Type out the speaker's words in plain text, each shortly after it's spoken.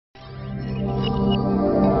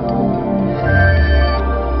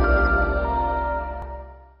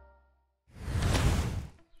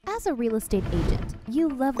As a real estate agent, you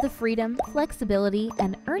love the freedom, flexibility,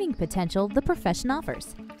 and earning potential the profession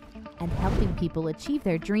offers, and helping people achieve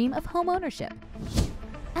their dream of home ownership.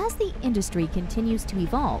 As the industry continues to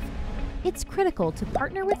evolve, it's critical to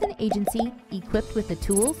partner with an agency equipped with the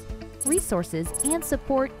tools, resources, and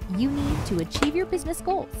support you need to achieve your business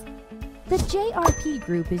goals. The JRP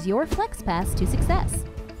Group is your flex pass to success.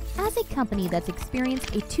 As a company that's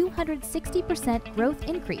experienced a 260% growth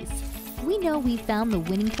increase, we know we've found the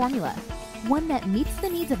winning formula, one that meets the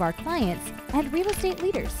needs of our clients and real estate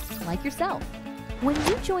leaders like yourself. When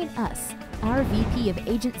you join us, our VP of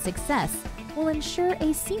Agent Success will ensure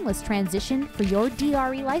a seamless transition for your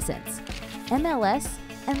DRE license, MLS,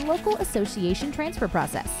 and local association transfer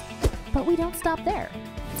process. But we don't stop there.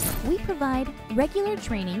 We provide regular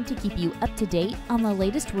training to keep you up to date on the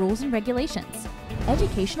latest rules and regulations,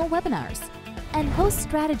 educational webinars, and host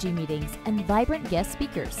strategy meetings and vibrant guest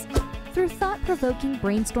speakers. Through thought-provoking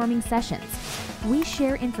brainstorming sessions, we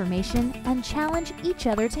share information and challenge each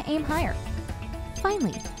other to aim higher.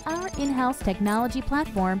 Finally, our in-house technology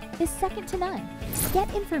platform is second to none.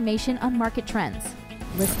 Get information on market trends,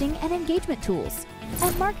 listing and engagement tools,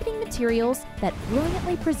 and marketing materials that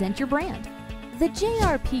brilliantly present your brand. The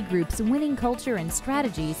JRP Group's winning culture and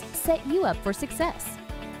strategies set you up for success.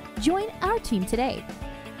 Join our team today.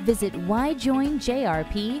 Visit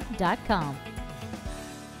whyjoinjrp.com.